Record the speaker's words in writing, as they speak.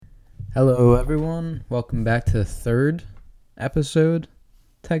Hello, everyone. Welcome back to the third episode,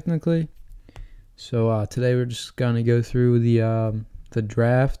 technically. So today we're just gonna go through the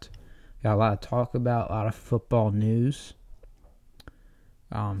draft. Got a lot to talk about, a lot of football news.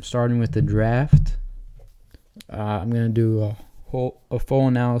 Starting with the draft, I'm gonna do a full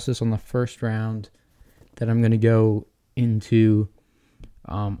analysis on the first round. Then I'm gonna go into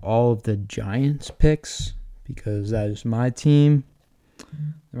all of the Giants picks because that is my team.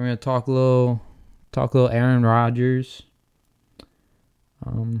 Then we're gonna talk a little Aaron Rodgers.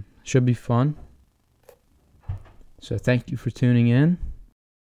 Should be fun. So thank you for tuning in.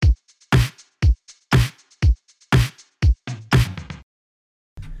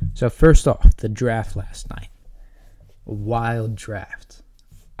 So first off, the draft last night. A wild draft.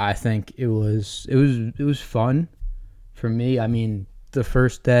 I think it was fun for me. I mean, the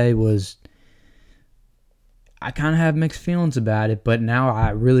first day was, I kind of have mixed feelings about it, but now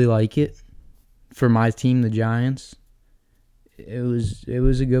I really like it for my team, the Giants. It was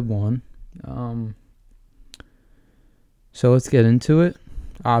a good one. So let's get into it.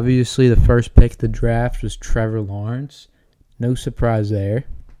 Obviously, the first pick of the draft was Trevor Lawrence. No surprise there.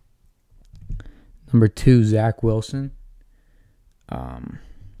 Number 2, Zach Wilson. No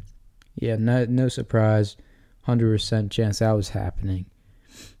surprise. 100% chance that was happening.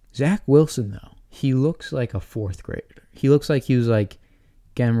 Zach Wilson, though, he looks like a fourth grader. He looks like he was like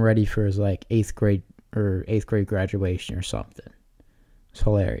getting ready for his like eighth grade graduation or something. It's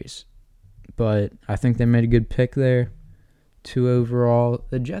hilarious. But I think they made a good pick there. 2 overall.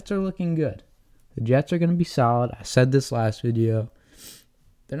 The Jets are looking good. The Jets are going to be solid. I said this last video.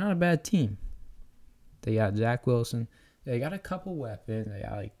 They're not a bad team. They got Zach Wilson. They got a couple weapons. They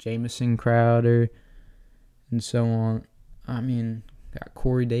got like Jamison Crowder and so on. I mean, got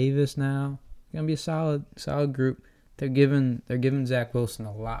Corey Davis now. It's going to be a solid group. They're giving Zach Wilson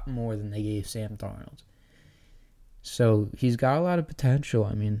a lot more than they gave Sam Darnold. So he's got a lot of potential.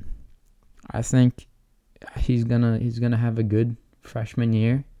 I mean, I think he's gonna have a good freshman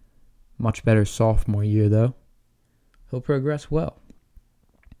year. Much better sophomore year though. He'll progress well.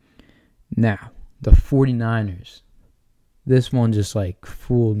 Now, the 49ers. This one just like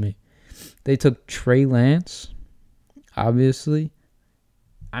fooled me. They took Trey Lance, obviously.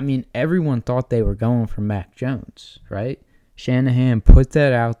 I mean, everyone thought they were going for Mac Jones, right? Shanahan put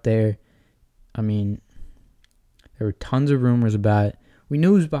that out there. I mean, there were tons of rumors about it. We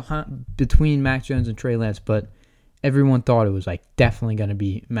knew it was between Mac Jones and Trey Lance, but everyone thought it was like definitely going to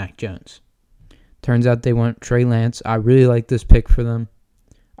be Mac Jones. Turns out they went Trey Lance. I really like this pick for them.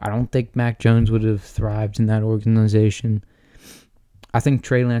 I don't think Mac Jones would have thrived in that organization. I think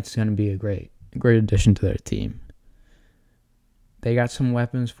Trey Lance is going to be a great addition to their team. They got some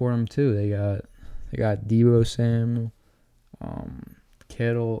weapons for him too. They got Deebo Samuel,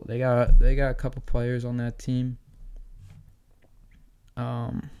 Kittle. They got a couple players on that team.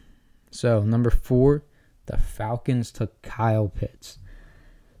 So number 4, the Falcons took Kyle Pitts.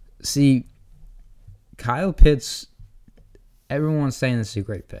 See, Kyle Pitts, everyone's saying this is a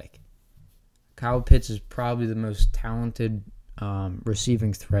great pick. Kyle Pitts is probably the most talented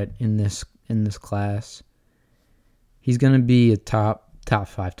receiving threat in this class. He's going to be a top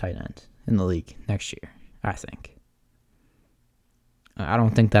 5 tight end in the league next year, I think. I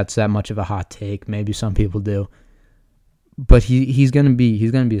don't think that's that much of a hot take. Maybe some people do. But he's gonna be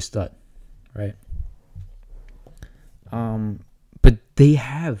a stud, right? But they've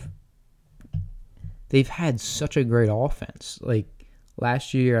had such a great offense. Like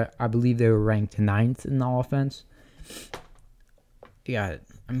last year, I believe they were ranked 9th in the offense. Yeah,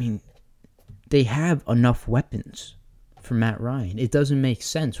 I mean, they have enough weapons for Matt Ryan. It doesn't make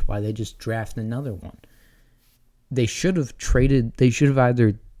sense why they just draft another one. They should have traded. They should have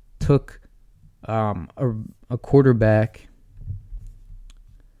either took a quarterback.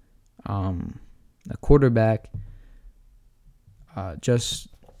 Just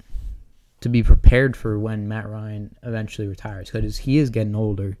to be prepared for when Matt Ryan eventually retires, because he is getting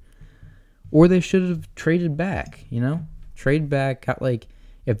older. Or they should have traded back, Trade back,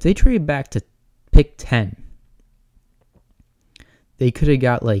 if they traded back to pick 10, they could have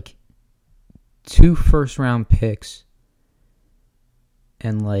got 2 first-round picks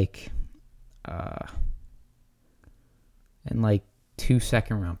and 2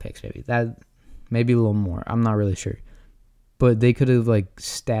 second-round picks, maybe. That maybe a little more. I'm not really sure. But they could have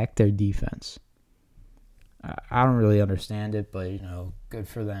stacked their defense. I don't really understand it, but good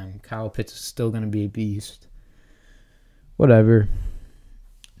for them. Kyle Pitts is still going to be a beast. Whatever.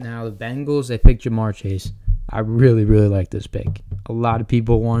 Now the Bengals, they picked Jamar Chase. I really, really like this pick. A lot of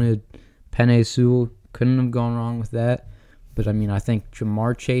people wanted Penei Sewell. Couldn't have gone wrong with that. But I mean, I think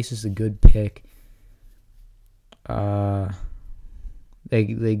Jamar Chase is a good pick. They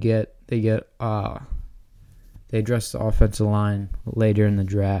address the offensive line later in the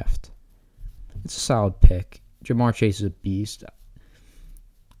draft. It's a solid pick. Jamar Chase is a beast.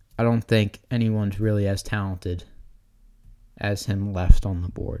 I don't think anyone's really as talented as him left on the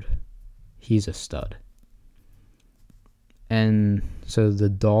board. He's a stud. And so the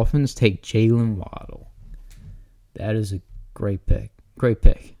Dolphins take Jalen Waddle. That is a great pick. Great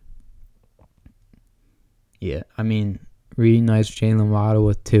pick. Yeah, I mean, really nice Jalen Waddle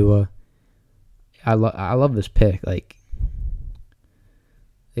with Tua. I love this pick. Like,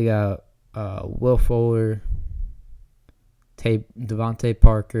 they got Will Fuller, Devontae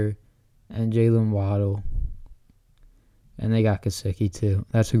Parker, and Jalen Waddle. And they got Gesicki too.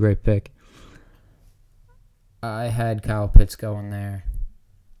 That's a great pick. I had Kyle Pitts going there.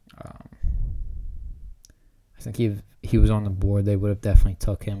 I think he was on the board. They would have definitely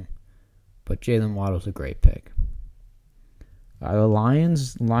took him. But Jalen Waddle's a great pick. The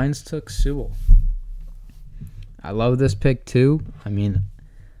Lions took Sewell. I love this pick too. I mean,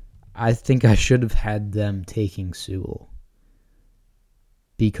 I think I should have had them taking Sewell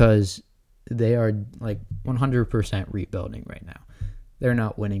because they are like 100% rebuilding right now. They're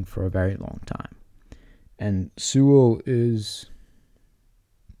not winning for a very long time. And Sewell is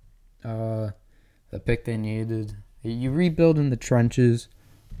the pick they needed. You rebuild in the trenches.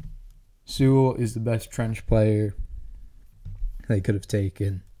 Sewell is the best trench player they could have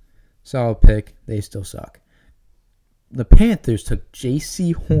taken. Solid pick. They still suck. The Panthers took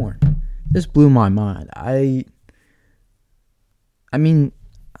J.C. Horn. This blew my mind. I mean,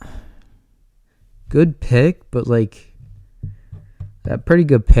 good pick, but like, that pretty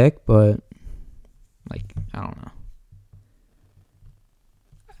good pick, but like, I don't know.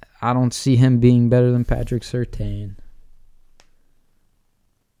 I don't see him being better than Patrick Surtain.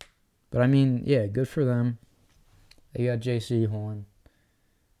 But I mean, yeah, good for them. They got J.C. Horn.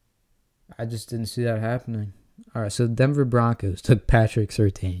 I just didn't see that happening. All right, so the Denver Broncos took Patrick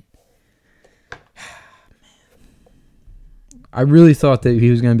Surtain. I really thought that he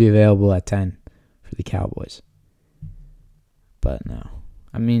was going to be available at 10 for the Cowboys. But no.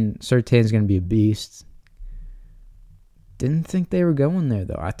 I mean, Surtain's going to be a beast. Didn't think they were going there,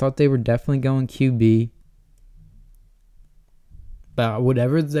 though. I thought they were definitely going QB. But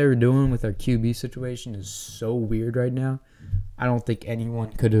whatever they're doing with their QB situation is so weird right now. I don't think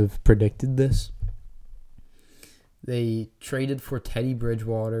anyone could have predicted this. They traded for Teddy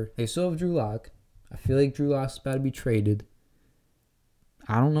Bridgewater. They still have Drew Lock. I feel like Drew Lock's about to be traded.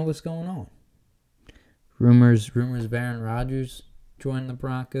 I don't know what's going on. Rumors of Aaron Rodgers joining the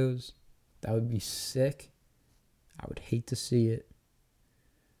Broncos. That would be sick. I would hate to see it.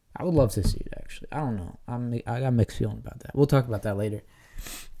 I would love to see it, actually. I don't know. I got mixed feeling about that. We'll talk about that later.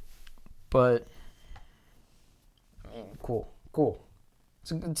 But, I mean, cool.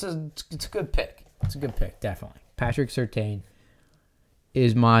 It's a good pick. It's a good pick, definitely. Patrick Surtain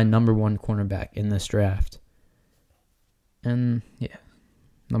is my number one cornerback in this draft. And, yeah,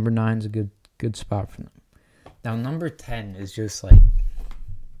 number 9 is a good spot for them. Now, number 10 is just like,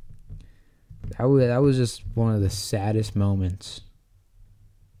 that was just one of the saddest moments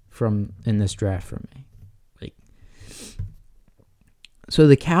in this draft for me. Like, so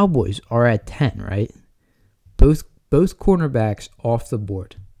the Cowboys are at 10, right? Both cornerbacks off the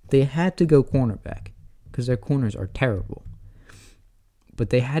board. They had to go cornerback because their corners are terrible. But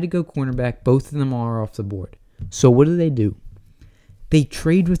they had to go cornerback. Both of them are off the board. So what do? They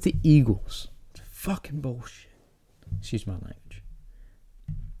trade with the Eagles. It's fucking bullshit. Excuse my language.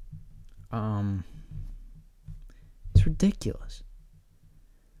 It's ridiculous.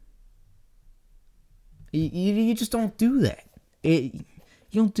 You just don't do that. You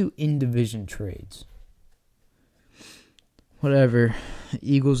don't do in-division trades. Whatever.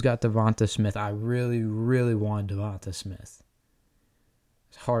 Eagles got Devonta Smith. I really, really wanted Devonta Smith.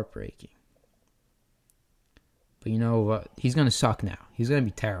 It's heartbreaking. But you know what? He's going to suck now. He's going to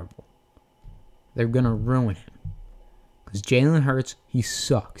be terrible. They're going to ruin him. Because Jalen Hurts, he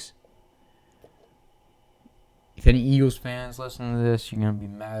sucks. If any Eagles fans listen to this, you're going to be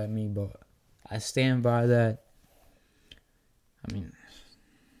mad at me, but I stand by that. I mean,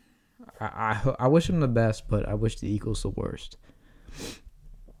 I wish him the best, but I wish the Eagles the worst.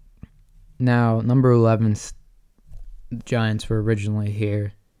 Now, number 11, the Giants were originally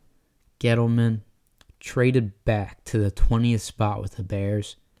here. Gettleman traded back to the 20th spot with the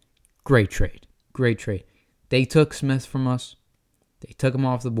Bears. Great trade. They took Smith from us. They took him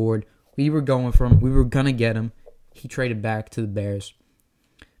off the board. We were going for him. We were going to get him. He traded back to the Bears.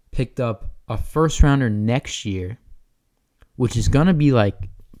 Picked up a first rounder next year which is going to be like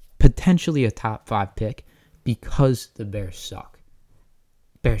potentially a top 5 pick because the Bears suck.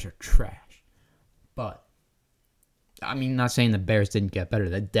 Bears are trash. But, I mean, not saying the Bears didn't get better.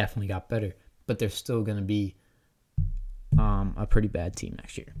 They definitely got better. But they're still going to be a pretty bad team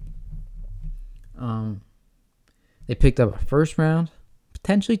next year. They picked up a first round,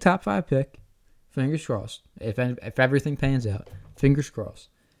 potentially top 5 pick. Fingers crossed. If everything pans out, fingers crossed.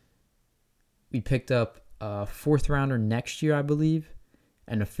 We picked up a 4th rounder next year, I believe,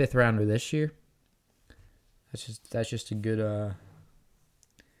 and a 5th rounder this year. That's just a good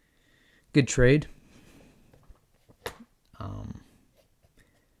trade.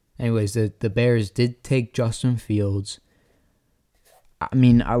 Anyways, the Bears did take Justin Fields. I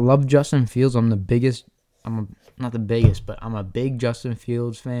mean, I love Justin Fields. I'm not the biggest, but I'm a big Justin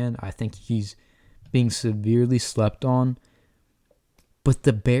Fields fan. I think he's being severely slept on. But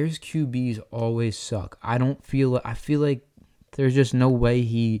the Bears QBs always suck. I feel like there's just no way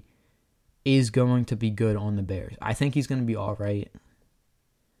he is going to be good on the Bears. I think he's going to be all right.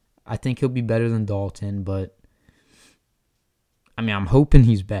 I think he'll be better than Dalton, but I mean, I'm hoping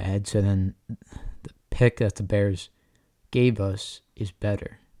he's bad, so then the pick that the Bears gave us is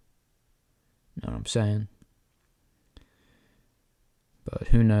better. You know what I'm saying? But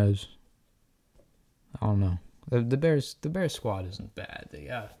who knows? I don't know. The Bears squad isn't bad. They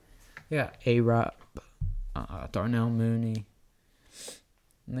got A-Rob, Darnell Mooney,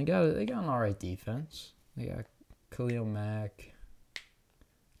 and they got an alright defense. They got Khalil Mack,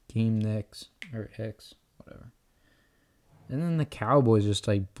 Keem Hicks, whatever. And then the Cowboys just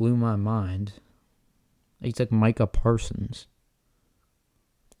like blew my mind. They took Micah Parsons.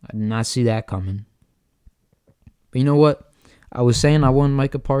 I did not see that coming. But you know what? I was saying I want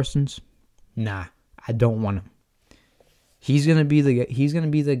Micah Parsons. Nah, I don't want him. He's gonna be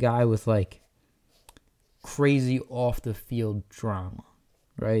the guy with like crazy off the field drama,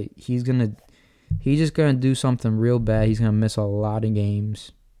 right? He's just gonna do something real bad. He's gonna miss a lot of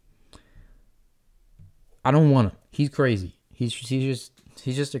games. I don't want him. He's crazy. He's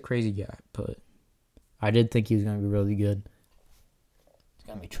just a crazy guy. But I did think he was gonna be really good. It's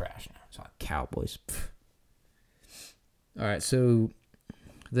gonna be trash now. It's not Cowboys. Pfft. All right, so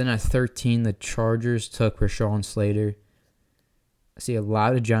then at 13, the Chargers took Rashawn Slater. I see a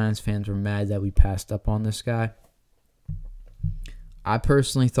lot of Giants fans were mad that we passed up on this guy. I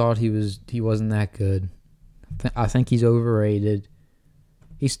personally thought he wasn't that good. I think he's overrated.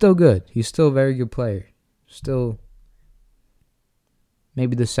 He's still good. He's still a very good player. Still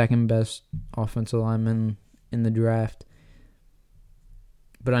maybe the second best offensive lineman in the draft.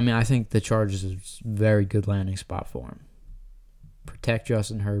 But I mean, I think the Chargers is a very good landing spot for him. Protect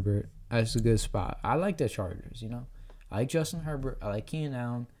Justin Herbert. That's a good spot. I like the Chargers, you know. I like Justin Herbert. I like Keenan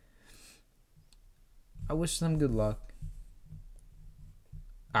Allen. I wish them good luck.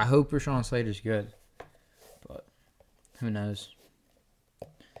 I hope Rashawn Slater's good. But who knows.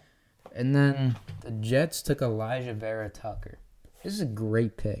 And then the Jets took Elijah Vera Tucker. This is a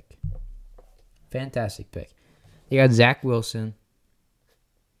great pick. Fantastic pick. They got Zach Wilson.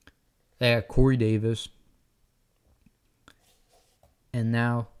 They got Corey Davis. And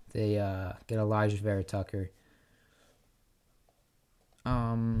now they get Elijah Vera Tucker.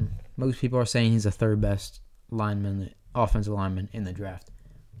 Most people are saying he's the 3rd best offensive lineman in the draft.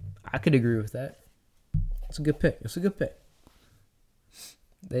 I could agree with that. It's a good pick.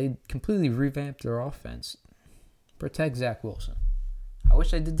 They completely revamped their offense. Protect Zach Wilson. I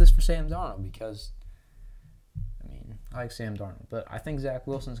wish they did this for Sam Darnold because, I mean, I like Sam Darnold, but I think Zach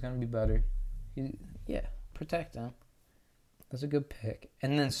Wilson's going to be better. Protect him. That's a good pick.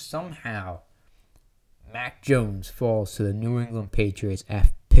 And then somehow, Mac Jones falls to the New England Patriots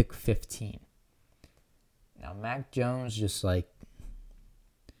at pick 15. Now, Mac Jones just like,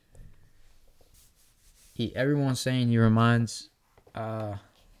 everyone's saying he reminds,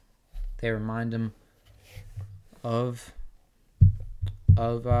 they remind him of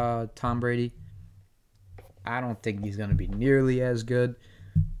Tom Brady. I don't think he's going to be nearly as good,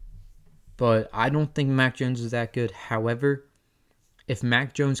 but I don't think Mac Jones is that good. However, if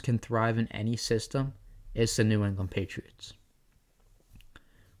Mac Jones can thrive in any system, it's the New England Patriots.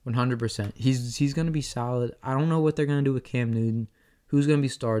 100%. He's going to be solid. I don't know what they're going to do with Cam Newton. Who's going to be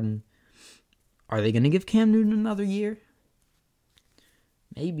starting? Are they going to give Cam Newton another year?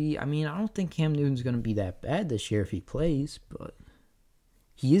 Maybe. I mean, I don't think Cam Newton's going to be that bad this year if he plays, but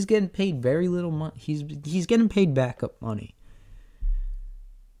he is getting paid very little money. He's getting paid backup money.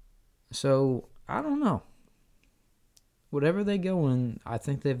 So, I don't know. Whatever they go in, I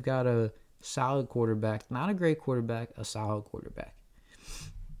think they've got a solid quarterback. Not a great quarterback, a solid quarterback.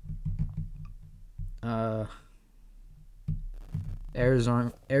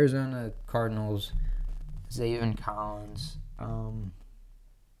 Arizona Cardinals, Zaven Collins.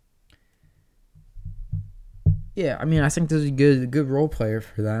 Yeah, I mean, I think this is a good role player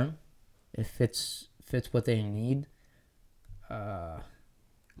for them. It fits what they need.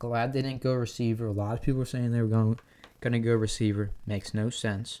 Glad they didn't go receiver. A lot of people were saying they were going to go receiver. Makes no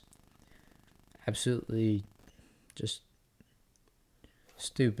sense. Absolutely, just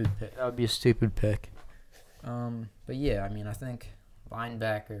stupid pick. That would be a stupid pick. But yeah, I mean, I think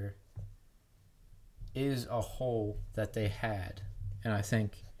linebacker is a hole that they had, and I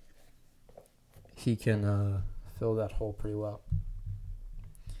think he can fill that hole pretty well.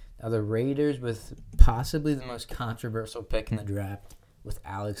 Now the Raiders with possibly the most controversial pick in the draft with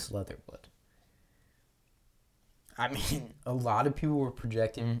Alex Leatherwood. I mean, a lot of people were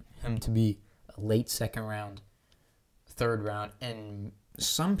projecting him to be a late second round, third round, and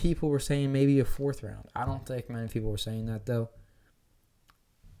some people were saying maybe a fourth round. I don't think many people were saying that though.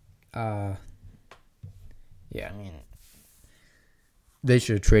 Yeah, I mean, they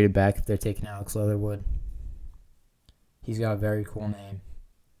should have traded back if they're taking Alex Leatherwood. He's got a very cool name.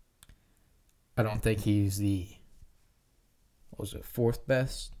 I don't think he's the, fourth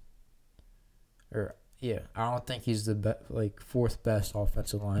best? I don't think he's the fourth best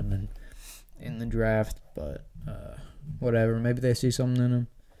offensive lineman in the draft, but whatever. Maybe they see something in him.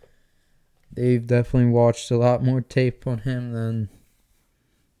 They've definitely watched a lot more tape on him than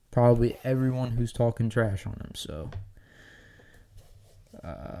probably everyone who's talking trash on him, so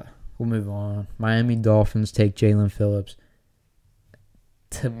we'll move on. Miami Dolphins take Jalen Phillips.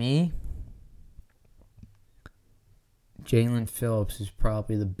 To me, Jalen Phillips is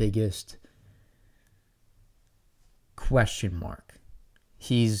probably the biggest question mark.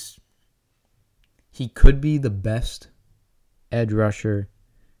 He could be the best edge rusher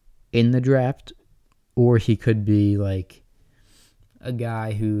in the draft, or he could be like a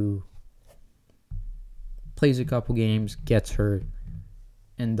guy who plays a couple games, gets hurt,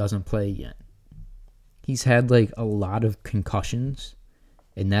 and doesn't play again. He's had like a lot of concussions,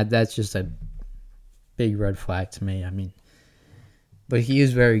 and that's just a big red flag to me. I mean, but he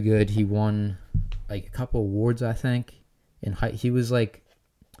is very good. He won like a couple awards, I think. He was like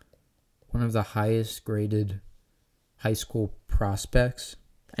one of the highest graded high school prospects,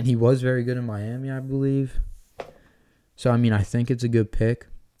 and he was very good in Miami, I believe. So, I mean, I think it's a good pick,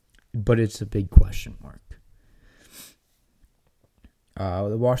 but it's a big question mark.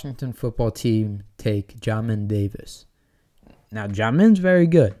 The Washington football team take Jamin Davis. Now, Jamin's very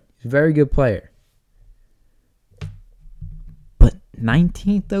good. He's a very good player. But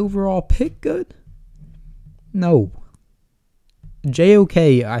 19th overall pick good? No.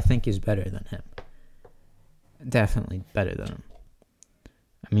 JOK, I think, is better than him. Definitely better than him.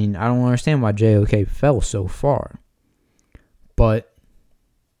 I mean, I don't understand why JOK fell so far. But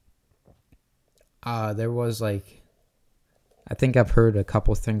there was I think I've heard a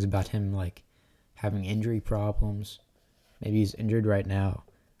couple things about him having injury problems. Maybe he's injured right now.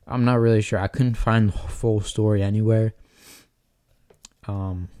 I'm not really sure. I couldn't find the full story anywhere.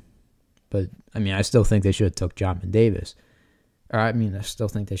 But I mean, I still think they should have took Jamin Davis. I still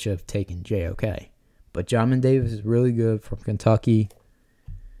think they should have taken JOK. But Jamin Davis is really good from Kentucky.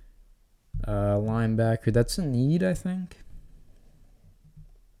 Linebacker, that's a need, I think.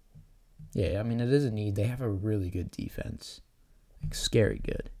 Yeah, I mean, it is a need. They have a really good defense. Scary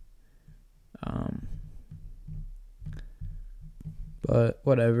good. But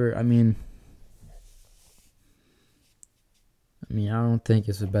whatever. I mean, I don't think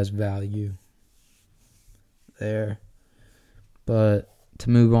it's the best value there. But to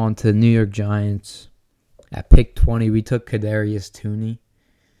move on to the New York Giants, at pick 20, we took Kadarius Toney.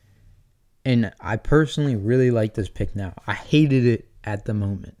 And I personally really like this pick now. I hated it at the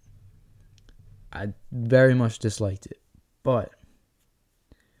moment. I very much disliked it. But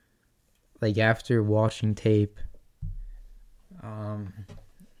after watching tape,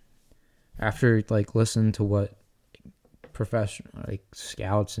 after listening to what professional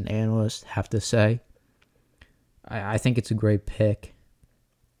scouts and analysts have to say, I think it's a great pick.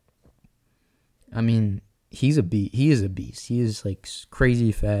 I mean, he's a beast. He is a beast. He is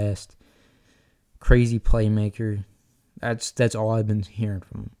crazy fast, crazy playmaker. That's all I've been hearing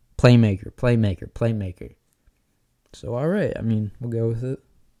from him. Playmaker. So, all right. I mean, we'll go with it.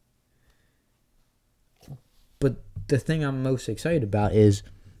 But the thing I'm most excited about is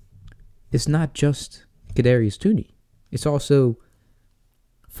it's not just Kadarius Toney. It's also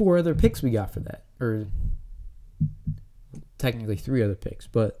 4 other picks we got for that. Or technically 3 other picks.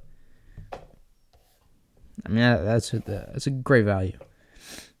 But, I mean, that's a great value.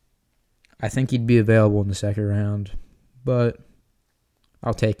 I think he'd be available in the second round. But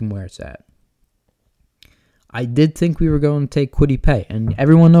I'll take him where it's at. I did think we were going to take Kwity Paye, and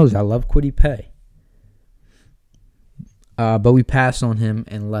everyone knows I love Kwity Paye. But we passed on him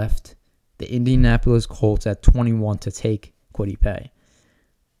and left the Indianapolis Colts at 21 to take Kwity Paye.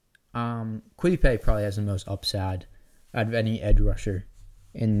 Kwity Paye probably has the most upside out of any edge rusher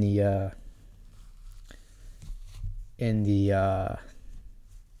in the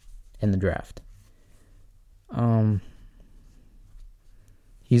draft.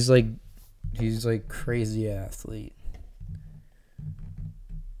 He's like crazy athlete.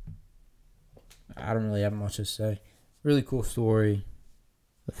 I don't really have much to say. Really cool story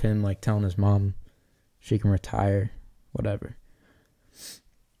of him like telling his mom she can retire, whatever.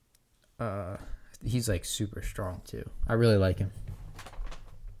 He's like super strong too. I really like him.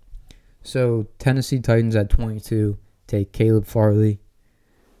 So Tennessee Titans at 22 take Caleb Farley.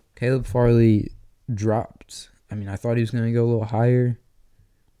 Caleb Farley dropped. I mean, I thought he was going to go a little higher.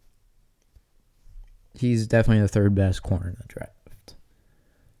 He's definitely the third best corner in the draft.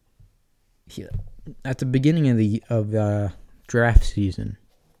 At the beginning of the draft season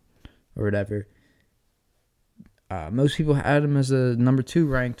or whatever, most people had him as a number 2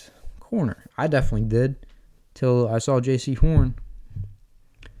 ranked corner. I definitely did till I saw J.C. Horn.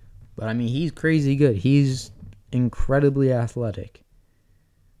 But I mean, he's crazy good. He's incredibly athletic.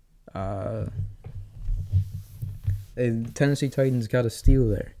 The Tennessee Titans got a steal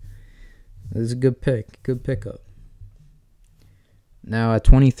there. This is a good pick. Good pickup. Now at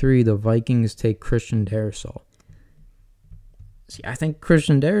 23, the Vikings take Christian Darrisaw. See, I think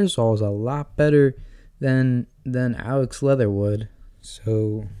Christian Darrisaw is a lot better than Alex Leatherwood.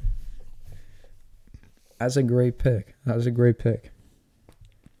 So that's a great pick.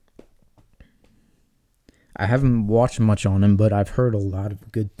 I haven't watched much on him, but I've heard a lot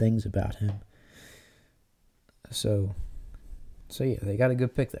of good things about him. So yeah, they got a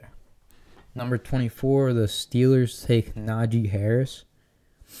good pick there. Number 24, the Steelers take Najee Harris.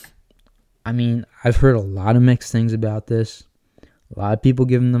 I mean, I've heard a lot of mixed things about this. A lot of people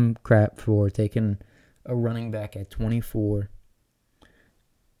giving them crap for taking a running back at 24.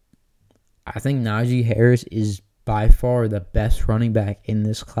 I think Najee Harris is by far the best running back in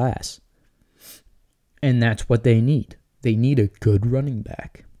this class. And that's what they need. They need a good running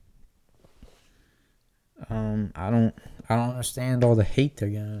back. I don't understand all the hate they're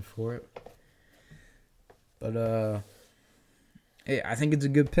getting for it. But hey, I think it's a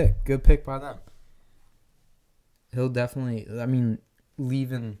good pick. Good pick by them. He'll definitely, I mean,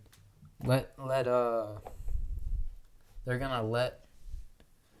 they're gonna let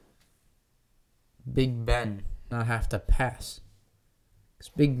Big Ben not have to pass. Because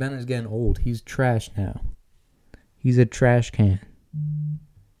Big Ben is getting old. He's trash now. He's a trash can.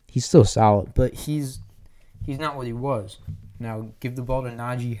 He's still solid, but he's not what he was. Now, give the ball to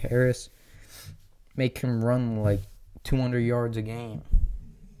Najee Harris. Make him run like 200 yards a game.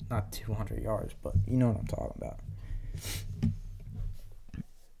 Not 200 yards, but you know what I'm talking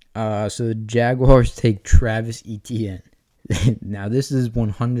about. So the Jaguars take Travis Etienne. Now, this is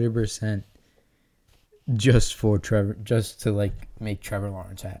 100% just to like make Trevor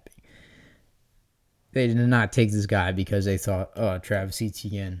Lawrence happy. They did not take this guy because they thought, oh, Travis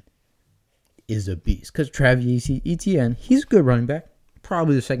Etienne is a beast. Because Travis Etienne, he's a good running back.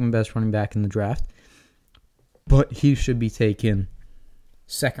 Probably the second best running back in the draft. But he should be taken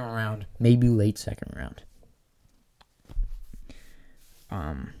second round, maybe late second round.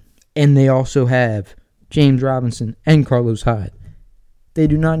 And they also have James Robinson and Carlos Hyde. They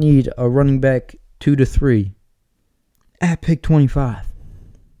do not need a running back 2 to 3 at pick 25.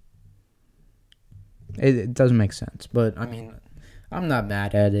 It doesn't make sense, but I mean, I'm not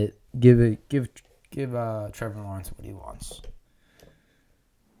mad at it. Give Trevor Lawrence what he wants.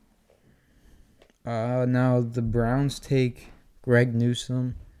 Now the Browns take Greg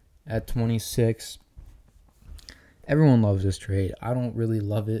Newsome at 26. Everyone loves this trade. I don't really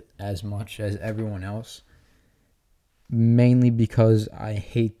love it as much as everyone else, mainly because I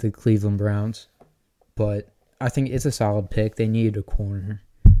hate the Cleveland Browns. But I think it's a solid pick. They needed a corner.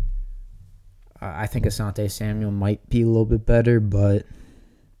 I think Asante Samuel might be a little bit better, but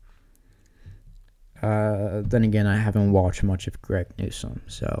then again, I haven't watched much of Greg Newsome,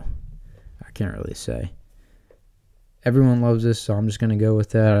 so I can't really say. Everyone loves this, so I'm just going to go with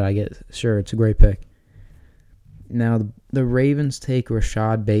that. Sure, it's a great pick. Now, the Ravens take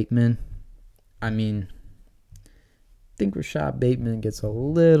Rashad Bateman. I mean, I think Rashad Bateman gets a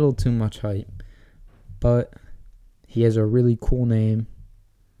little too much hype, but he has a really cool name,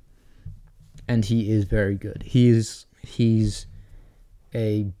 and he is very good. He's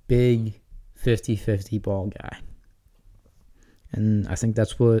a big 50-50 ball guy. And I think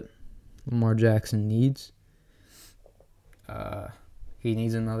that's what Lamar Jackson needs. He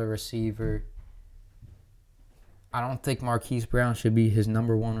needs another receiver. I don't think Marquise Brown should be his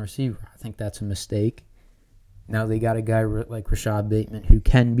number one receiver. I think that's a mistake. Now they got a guy like Rashad Bateman who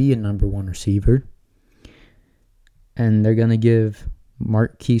can be a number one receiver. And they're going to give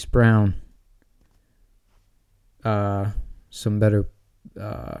Marquise Brown some better...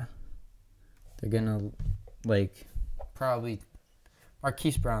 they're going to, probably...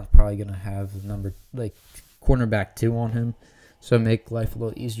 Marquise Brown's probably going to have the cornerback 2 on him. So make life a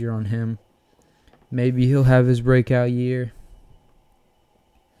little easier on him. Maybe he'll have his breakout year.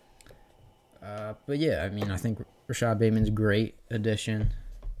 But yeah, I think Rashad Bateman's a great addition.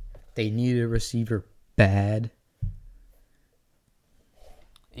 They need a receiver bad.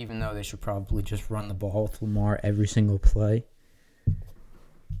 Even though they should probably just run the ball with Lamar every single play.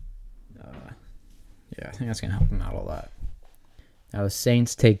 Yeah, I think that's going to help him out a lot. Now, the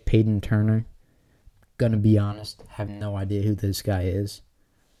Saints take Peyton Turner. Gonna be honest, have no idea who this guy is.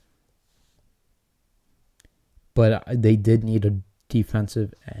 But they did need a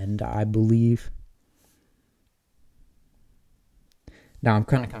defensive end, I believe. Now, I'm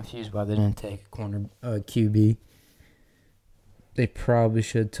kind of confused why they didn't take a QB. They probably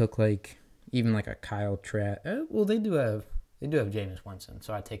should have took even a Kyle Trask. Well, they do have Jameis Winston,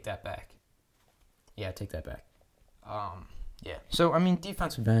 so I take that back. Yeah, I take that back. Yeah. So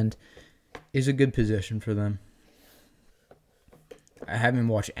defensive end is a good position for them. I haven't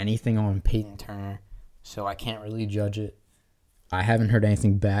watched anything on Peyton Turner, so I can't really judge it. I haven't heard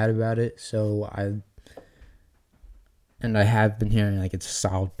anything bad about it, so I have been hearing it's a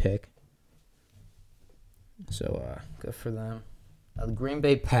solid pick. So good for them. Now, the Green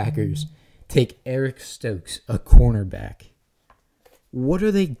Bay Packers take Eric Stokes, a cornerback. What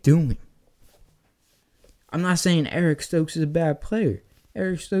are they doing? I'm not saying Eric Stokes is a bad player.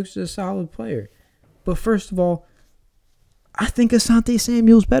 Eric Stokes is a solid player. But first of all, I think Asante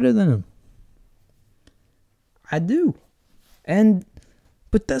Samuel's better than him. I do.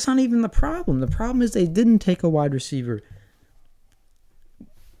 But that's not even the problem. The problem is they didn't take a wide receiver.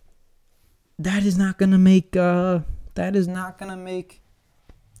 That is not gonna make Aaron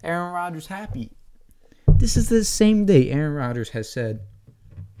Rodgers happy. This is the same day Aaron Rodgers has said,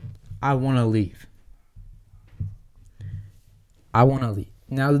 I want to leave.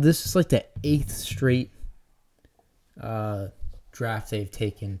 Now, this is the 8th straight draft they've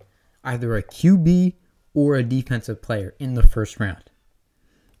taken either a QB or a defensive player in the first round.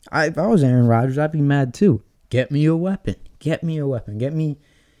 If I was Aaron Rodgers, I'd be mad too. Get me a weapon. Get me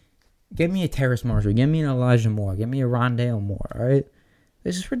a Terrace Marshall. Get me an Elijah Moore. Get me a Rondale Moore. All right?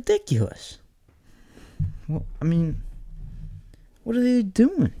 This is ridiculous. Well, what are they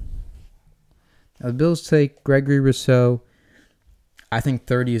doing? Now, the Bills take Gregory Rousseau. I think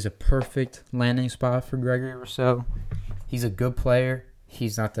 30 is a perfect landing spot for Gregory Rousseau. He's a good player.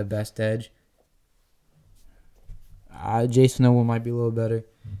 He's not the best edge. Jason Owen might be a little better.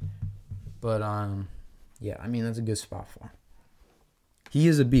 But, that's a good spot for him. He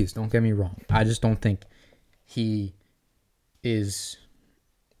is a beast, don't get me wrong. I just don't think he is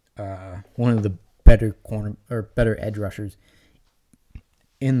one of the better edge rushers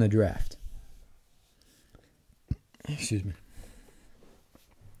in the draft. Excuse me.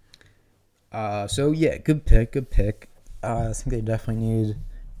 Good pick. I think they definitely need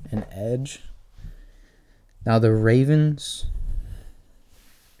an edge. Now the Ravens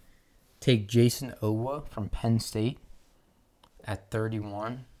take Jason Owa from Penn State at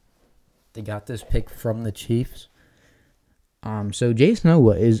 31. They got this pick from the Chiefs. So Jason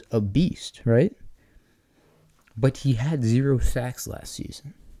Owa is a beast, right? But he had 0 sacks last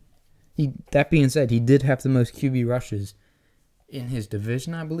season. That being said, he did have the most QB rushes in his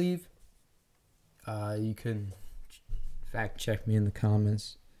division, I believe. You can fact check me in the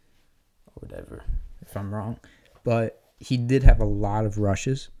comments or whatever if I'm wrong. But he did have a lot of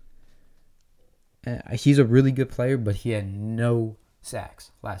rushes. He's a really good player, but he had no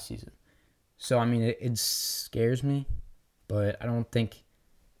sacks last season. So, it scares me, but I don't think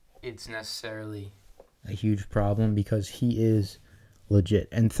it's necessarily a huge problem because he is legit.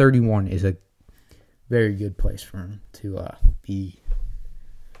 And 31 is a very good place for him to be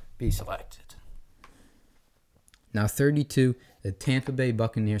selected. Now, 32, the Tampa Bay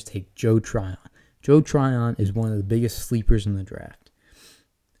Buccaneers take Joe Tryon. Joe Tryon is one of the biggest sleepers in the draft.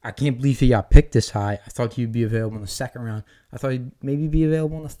 I can't believe he got picked this high. I thought he'd be available in the second round. I thought he'd maybe be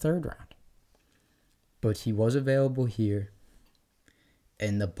available in the third round. But he was available here.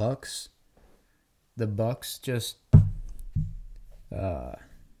 And the Bucks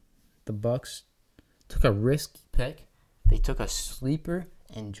took a risky pick They took a sleeper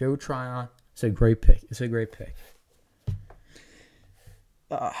and Joe Tryon. It's a great pick.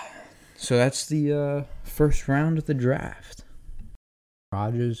 So that's the first round of the draft.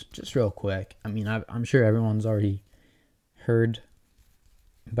 Rodgers, just real quick. I mean, I'm sure everyone's already heard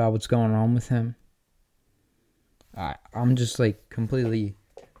about what's going on with him. I'm just like completely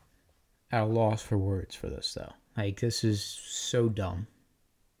at a loss for words for this though. Like, this is so dumb.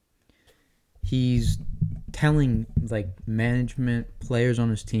 He's telling like management, players on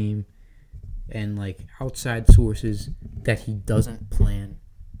his team, and like outside sources that he doesn't plan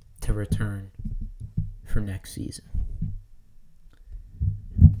to return for next season.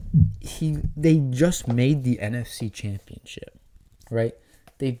 They just made the NFC Championship, right?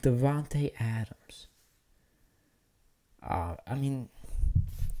 They've Devontae Adams. I mean,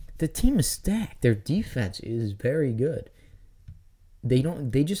 the team is stacked. Their defense is very good. They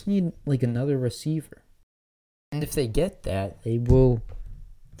just need like another receiver. And if they get that, they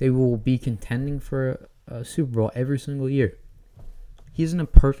will be contending for a Super Bowl every single year. He's in a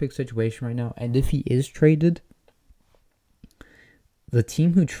perfect situation right now, and if he is traded, the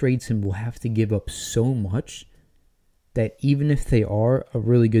team who trades him will have to give up so much that even if they are a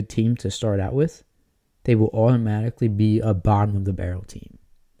really good team to start out with, they will automatically be a bottom of the barrel team.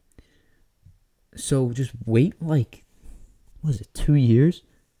 So just wait like, 2 years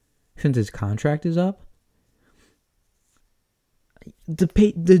since his contract is up? You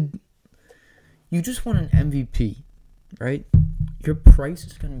just want an MVP, right? Your price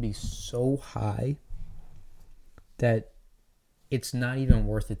is going to be so high that it's not even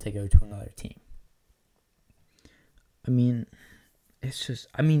worth it to go to another team. I mean,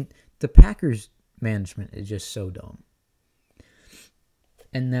 the Packers management is just so dumb.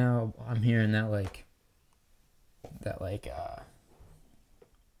 And now I'm hearing that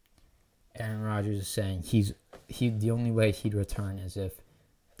Aaron Rodgers is saying the only way he'd return is if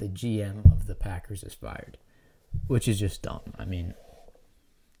the GM of the Packers is fired, which is just dumb. I mean,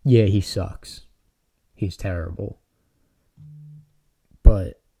 yeah, he sucks. He's terrible.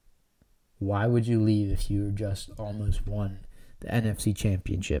 But why would you leave if you just almost won the NFC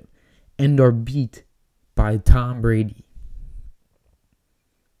Championship and are beat by Tom Brady?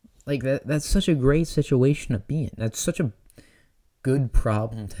 Like, that's such a great situation to be in. That's such a good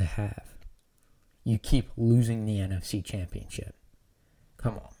problem to have. You keep losing the NFC Championship.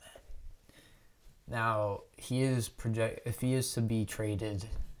 Come on, man. Now, if he is to be traded,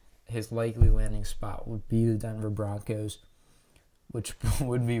 his likely landing spot would be the Denver Broncos, which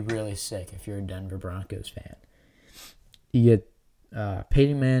would be really sick if you're a Denver Broncos fan. You get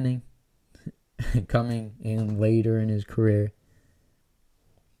Peyton Manning coming in later in his career.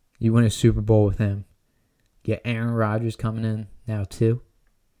 You win a Super Bowl with him. Get Aaron Rodgers coming in now too.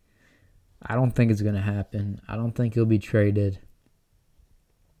 I don't think it's going to happen. I don't think he'll be traded.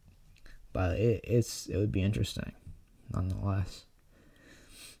 But it would be interesting, nonetheless.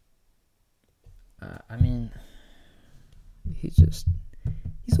 I mean, he's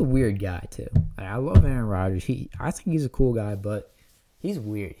a weird guy too. I love Aaron Rodgers. I think he's a cool guy, but he's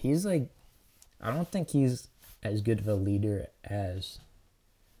weird. He's like, I don't think he's as good of a leader as.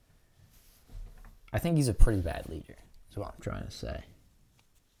 I think he's a pretty bad leader, is what I'm trying to say.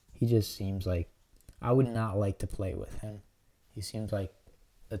 He just seems like, I would not like to play with him. He seems like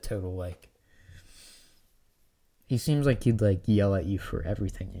a total, he seems like he'd, yell at you for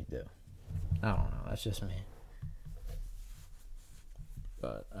everything you do. I don't know, that's just me.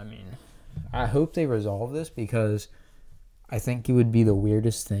 But, I mean, I hope they resolve this because I think it would be the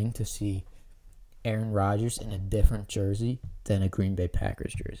weirdest thing to see Aaron Rodgers in a different jersey than a Green Bay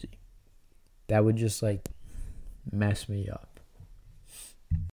Packers jersey. That would just, mess me up.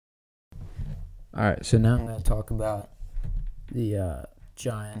 All right, so now I'm going to talk about the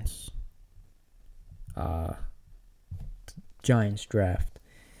Giants draft.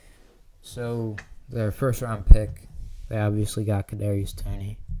 So, their first-round pick, they obviously got Kadarius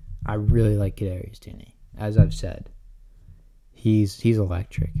Toney. I really like Kadarius Toney. As I've said, he's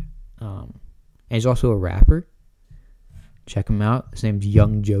electric. And he's also a rapper. Check him out. His name's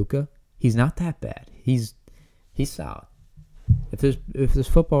Young Joker. He's not that bad. He's solid. If this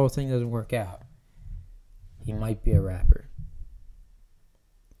football thing doesn't work out, he might be a rapper.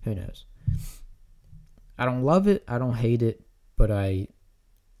 Who knows? I don't love it. I don't hate it, but I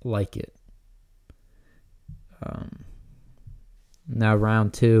like it. Now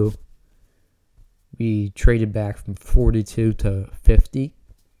round 2, we traded back from 42 to 50.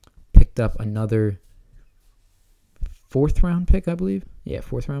 Picked up another 4th round pick, I believe. Yeah,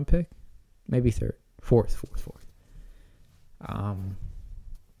 4th round pick. Maybe 3rd. 4th.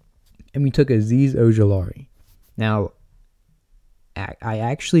 And we took Azeez Ojulari. Now, I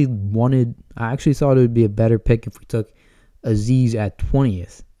actually thought it would be a better pick if we took Aziz at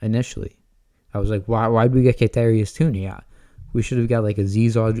 20th initially. I was like, why did we get Kadarius Toney? We should have got like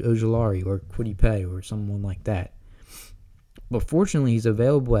Aziz Ojulari or Kwity Paye or someone like that. But fortunately, he's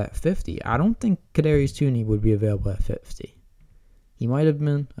available at 50. I don't think Kadarius Toney would be available at 50. He might have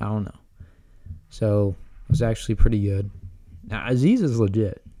been. I don't know. So it was actually pretty good. Now, Aziz is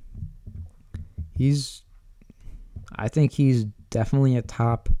legit. I think he's definitely a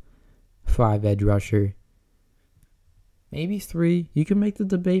top 5 edge rusher. Maybe 3. You can make the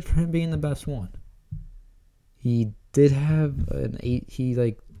debate for him being the best one. He did have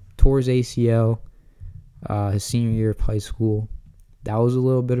he tore his ACL his senior year of high school. That was a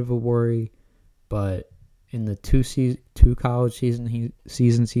little bit of a worry, but in the two college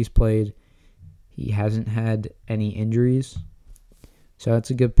seasons he's played, he hasn't had any injuries. So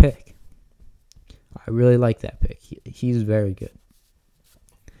that's a good pick. I really like that pick. He's very good.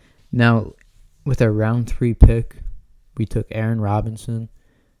 Now, with our round 3 pick, we took Aaron Robinson,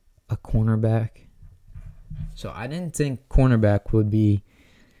 a cornerback. So I didn't think cornerback would be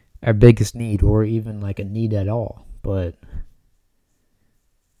our biggest need or even like a need at all. But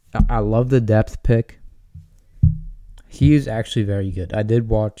I love the depth pick. He is actually very good. I did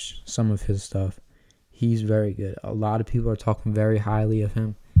watch some of his stuff. He's very good. A lot of people are talking very highly of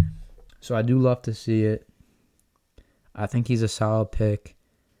him. So I do love to see it. I think he's a solid pick.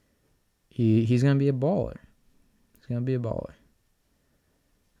 He's going to be a baller. He's going to be a baller.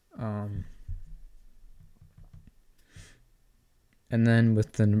 And then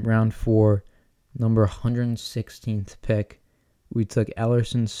with the round 4, number 116th pick, we took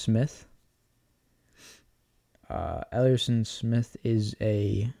Ellerson Smith. Ellerson Smith is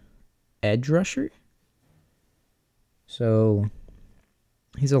a edge rusher. So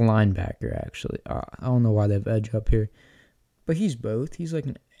he's a linebacker, actually. I don't know why they have edge up here. But he's both. He's like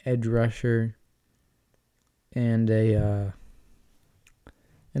an edge rusher and a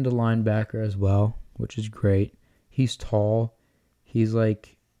linebacker as well, which is great. He's tall. He's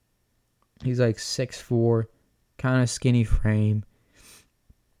like 6'4", kind of skinny frame.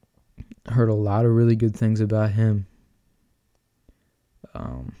 Heard a lot of really good things about him.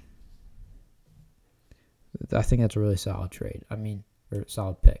 I think that's a really solid trade. Or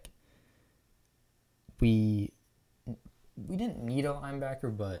solid pick. We didn't need a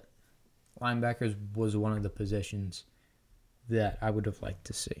linebacker, but linebackers was one of the positions that I would have liked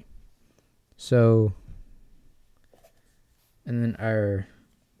to see. So, and then our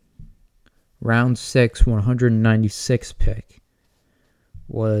round 6, 196 pick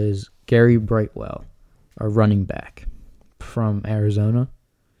was Gary Brightwell, a running back from Arizona.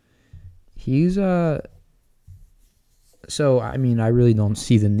 He's I really don't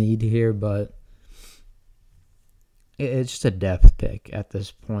see the need here, but it's just a depth pick at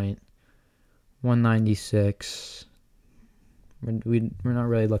this point. 196. We're not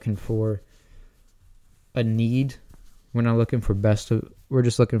really looking for a need. We're not looking for we're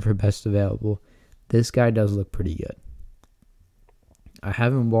just looking for best available. This guy does look pretty good. I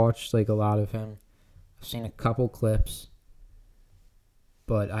haven't watched a lot of him. I've seen a couple clips,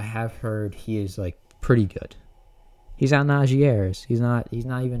 but I have heard he is pretty good. He's not Najee Harris. He's not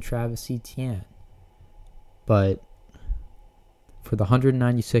even Travis Etienne. But for the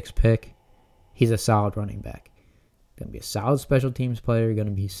 196 pick, he's a solid running back. Going to be a solid special teams player. Going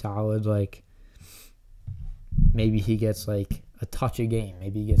to be solid, maybe he gets a touch a game.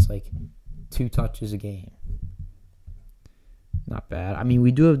 Maybe he gets 2 touches a game. Not bad.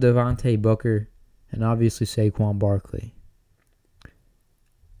 We do have Devontae Booker and obviously Saquon Barkley.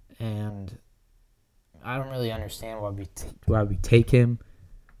 And I don't really understand why we take him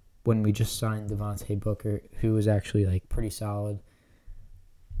when we just signed Devontae Booker, who was actually pretty solid.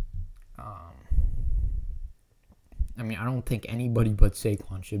 I don't think anybody but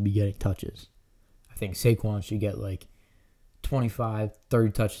Saquon should be getting touches. I think Saquon should get 25,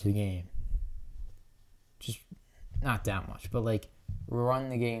 30 touches a game. Just not that much, but run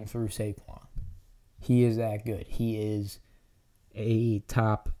the game through Saquon. He is that good. He is a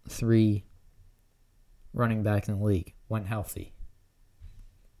top 3 running back in the league when healthy.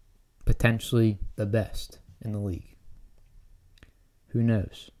 Potentially the best in the league. Who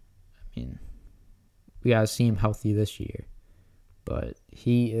knows? We got to see him healthy this year. But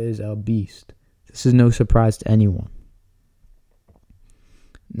he is a beast. This is no surprise to anyone.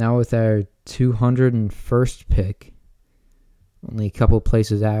 Now with our 201st pick, only a couple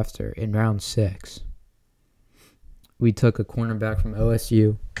places after, in round 6, we took a cornerback from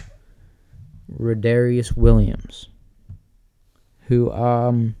OSU, Rodarius Williams, who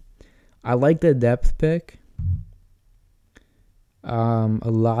I like the depth pick. A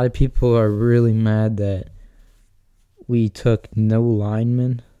lot of people are really mad that we took no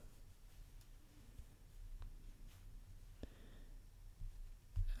linemen.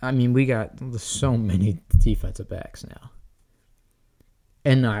 I mean, we got so many defensive backs now.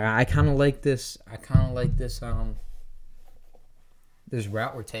 And I kind of like this. This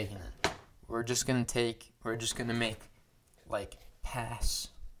route we're taking. We're just gonna make like pass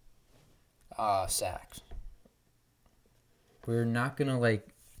sacks. We're not gonna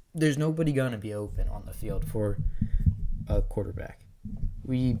there's nobody gonna be open on the field for a quarterback.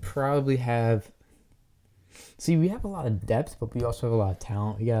 We probably have. See, we have a lot of depth, but we also have a lot of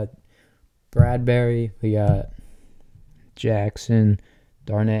talent. We got Bradbury, we got Jackson,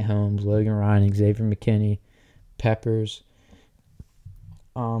 Darnett Holmes, Logan Ryan, Xavier McKinney, Peppers.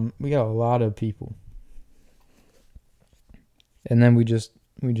 We got a lot of people, and then we just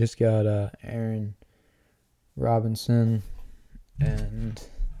got Aaron Robinson and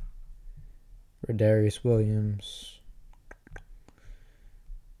Rodarius Williams.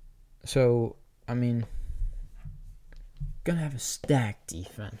 So I mean, gonna have a stacked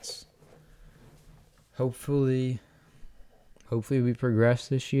defense. Hopefully we progress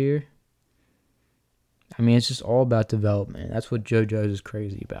this year. I mean, it's just all about development. That's what JoJo's is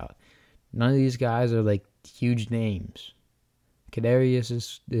crazy about. None of these guys are like huge names. Kadarius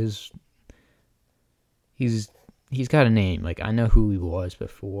is he's got a name. Like, I know who he was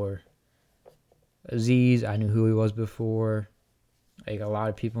before. Azeez, I knew who he was before. Like, a lot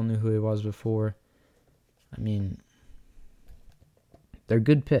of people knew who he was before. I mean, they're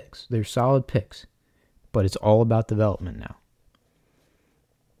good picks. They're solid picks. But it's all about development now.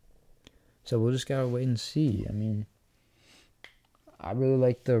 So we'll just gotta wait and see. I mean, I really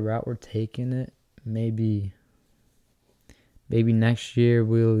like the route we're taking it. Maybe next year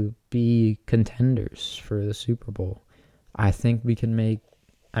we'll be contenders for the Super Bowl. I think we can make.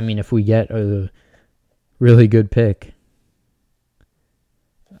 I mean, if we get a really good pick,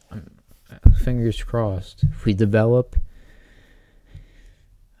 fingers crossed. If we develop,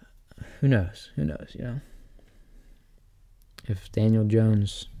 who knows? You know, if Daniel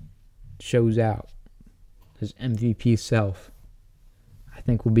Jones shows out his MVP self, I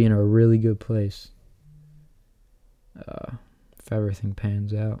think we'll be in a really good place if everything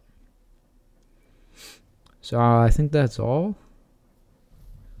pans out. So I think that's all.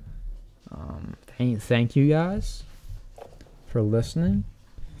 Thank you guys for listening.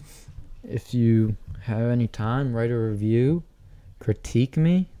 If you have any time, write a review, critique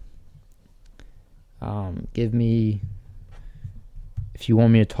me, give me. If you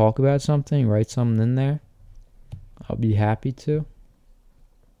want me to talk about something, write something in there. I'll be happy to.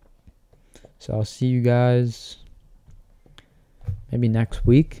 So I'll see you guys maybe next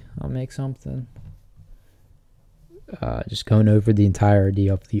week. I'll make something. Just going over the entirety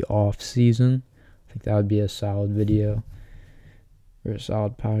of the off season. I think that would be a solid video or a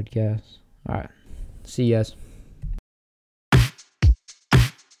solid podcast. All right. See you guys.